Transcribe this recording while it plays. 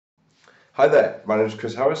Hi there, my name is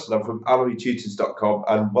Chris Harris and I'm from AlleryTutors.com,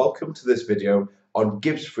 and welcome to this video on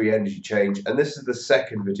Gibbs free energy change, and this is the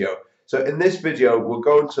second video. So in this video we're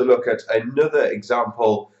going to look at another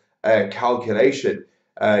example calculation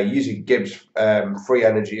using Gibbs free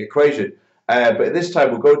energy equation, but this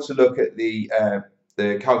time we're going to look at the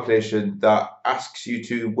calculation that asks you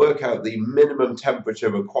to work out the minimum temperature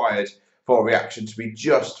required for a reaction to be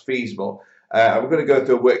just feasible. I'm going to go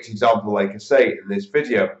through a worked example, like I say, in this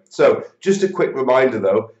video. So just a quick reminder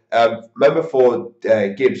though, remember for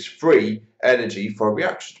Gibbs free energy, for a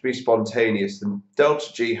reaction to be spontaneous, then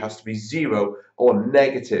delta G has to be 0 or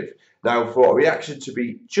negative. Now for a reaction to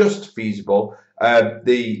be just feasible,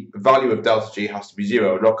 the value of delta G has to be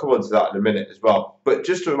 0, and I'll come on to that in a minute as well. But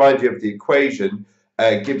just to remind you of the equation,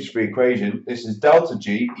 Gibbs free equation, this is delta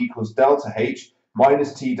G equals delta H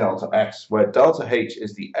minus T delta S, where delta H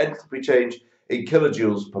is the enthalpy change in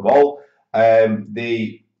kilojoules per mole.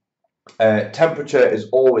 The temperature is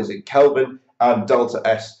always in Kelvin, and delta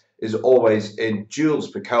S is always in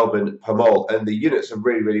joules per Kelvin per mole. And the units are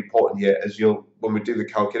really, really important here, as when we do the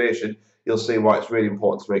calculation, you'll see why it's really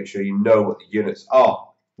important to make sure you know what the units are.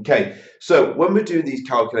 Okay, so when we're doing these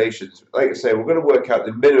calculations, like I say, we're going to work out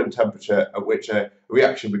the minimum temperature at which a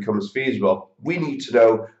reaction becomes feasible. We need to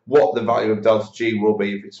know what the value of delta G will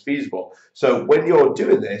be if it's feasible. So when you're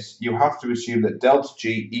doing this, you have to assume that delta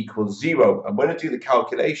G equals 0. And when I do the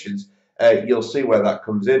calculations, you'll see where that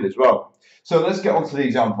comes in as well. So let's get on to the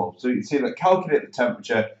example. So you can see that calculate the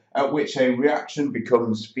temperature at which a reaction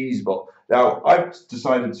becomes feasible. Now, I've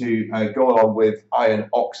decided to go along with iron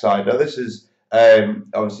oxide. Now, this is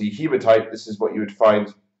obviously hematite. This is what you would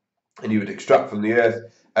find and you would extract from the earth.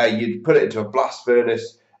 You'd put it into a blast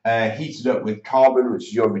furnace, heat it up with carbon, which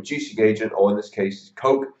is your reducing agent, or in this case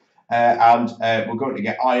coke, and we're going to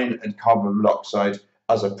get iron and carbon monoxide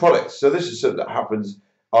as a product. So this is something that happens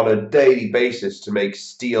on a daily basis to make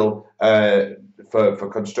steel for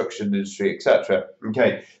construction industry, etc.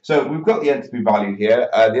 Okay, so we've got the enthalpy value here.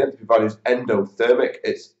 The enthalpy value is endothermic.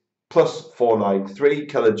 It's plus 493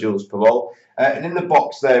 kilojoules per mole. And in the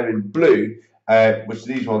box there in blue, which are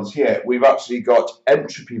these ones here, we've actually got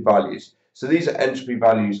entropy values. So these are entropy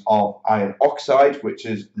values of iron oxide, which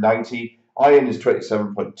is 90, iron is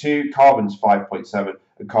 27.2, carbon is 5.7,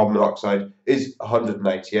 and carbon monoxide is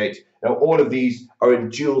 198. Now all of these are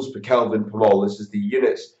in joules per Kelvin per mole. This is the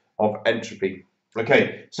units of entropy.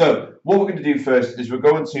 Okay, so what we're going to do first is we're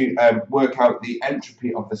going to work out the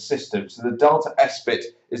entropy of the system. So the delta S bit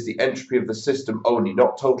is the entropy of the system only,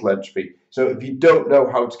 not total entropy. So if you don't know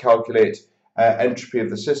how to calculate entropy of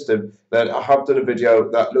the system, then I have done a video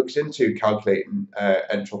that looks into calculating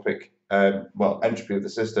entropy of the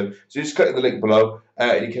system. So just click the link below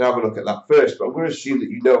and you can have a look at that first. But I'm going to assume that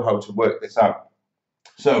you know how to work this out.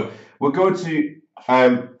 So we're going to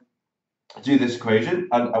do this equation,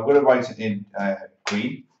 and I'm going to write it in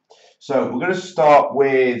green. So we're going to start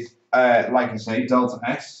with, like I say, delta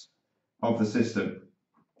S of the system,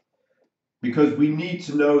 because we need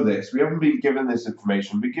to know this. We haven't been given this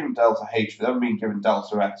information. We've been given delta H, but we haven't been given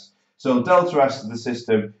delta S. So delta S of the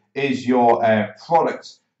system is your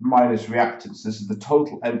product minus reactants. This is the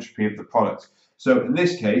total entropy of the product. So in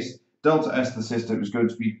this case, delta S of the system is going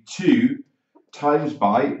to be 2 times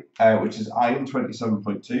by, which is iron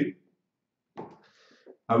 27.2.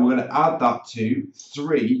 And we're going to add that to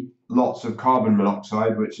 3 lots of carbon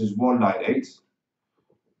monoxide, which is 198.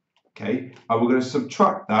 Okay, and we're going to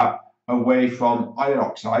subtract that away from iron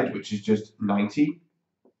oxide, which is just 90.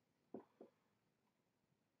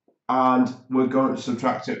 And we're going to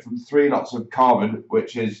subtract it from 3 lots of carbon,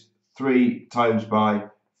 which is 3 times by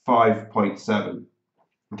 5.7.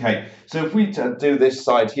 Okay, so if we do this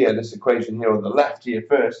side here, this equation here on the left here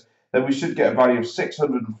first, then we should get a value of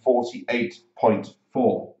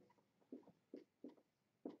 648.4.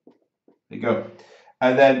 There you go.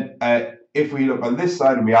 And then if we look on this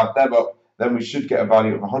side and we add them up, then we should get a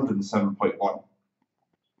value of 107.1.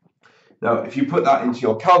 Now, if you put that into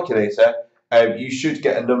your calculator, you should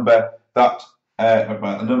get a number that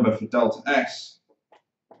a number for delta S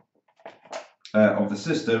of the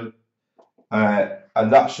system, and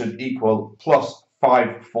that should equal plus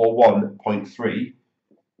 541.3.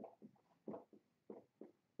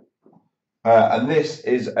 And this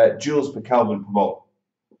is joules per Kelvin per mole.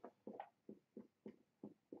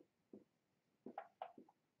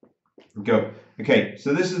 Go. Okay,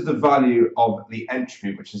 so this is the value of the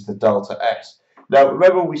entropy, which is the delta S. Now,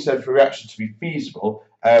 remember we said for a reaction to be feasible,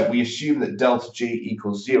 we assume that delta G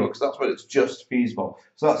equals 0, because that's when it's just feasible.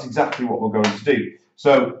 So that's exactly what we're going to do.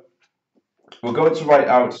 So we're going to write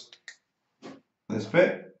out this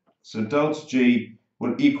bit. So delta G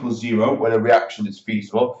will equal 0 when a reaction is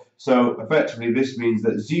feasible. So effectively this means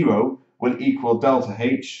that 0 will equal delta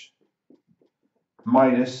H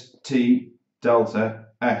minus T delta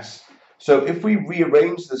S. So if we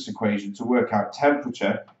rearrange this equation to work out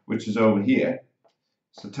temperature, which is over here,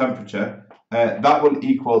 so temperature, that will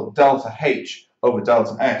equal delta H over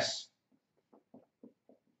delta S.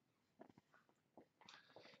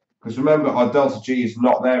 Because remember, our delta G is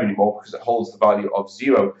not there anymore because it holds the value of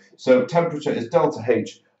 0. So temperature is delta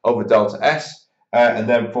H over delta S, and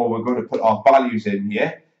therefore we're going to put our values in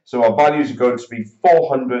here. So our values are going to be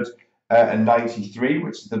 493,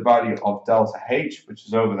 which is the value of delta H, which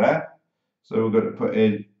is over there. So we're going to put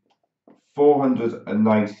in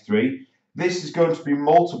 493. This is going to be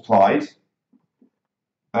multiplied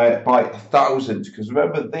by 1,000, because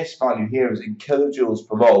remember this value here is in kilojoules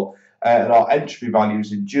per mole, and our entropy value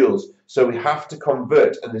is in joules. So we have to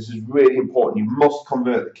convert, and this is really important, you must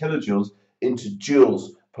convert the kilojoules into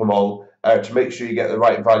joules per mole to make sure you get the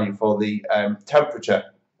right value for the temperature.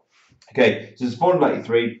 Okay, so it's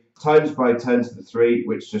 493 times by 10 to the 3,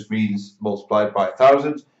 which just means multiplied by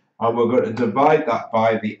 1,000, and we're going to divide that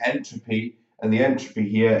by the entropy, and the entropy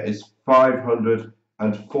here is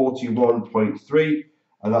 541.3,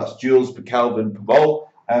 and that's joules per Kelvin per mole.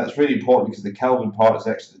 And that's really important because the Kelvin part is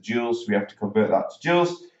next to the joules, so we have to convert that to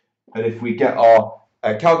joules. And if we get our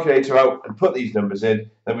calculator out and put these numbers in,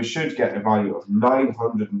 then we should get a value of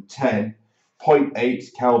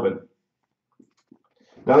 910.8 Kelvin.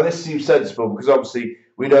 Now this seems sensible because obviously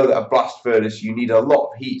we know that a blast furnace, you need a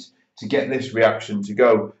lot of heat to get this reaction to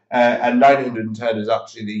go, and 910 is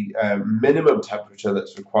actually the minimum temperature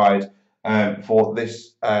that's required for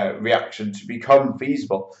this reaction to become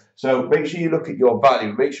feasible. So make sure you look at your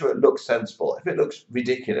value, make sure it looks sensible. If it looks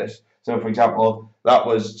ridiculous, so for example, that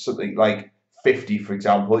was something like 50, for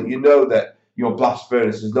example, you know that your blast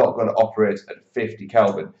furnace is not going to operate at 50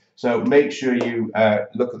 Kelvin. So make sure you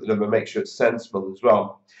look at the number, make sure it's sensible as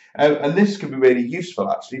well. And this can be really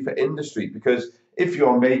useful actually for industry, because if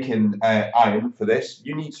you're making iron for this,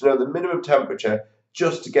 you need to know the minimum temperature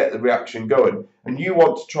just to get the reaction going, and you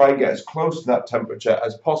want to try and get as close to that temperature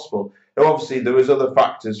as possible. Now obviously there is other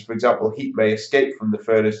factors, for example heat may escape from the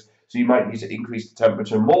furnace, so you might need to increase the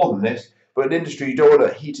temperature more than this, but in industry you don't want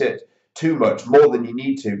to heat it too much, more than you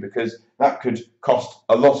need to, because that could cost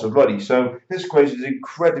a lot of money. So this equation is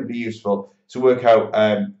incredibly useful to work out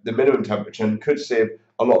the minimum temperature, and could save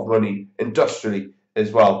a lot of money industrially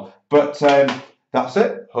as well. But that's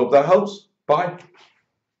it, hope that helps, bye.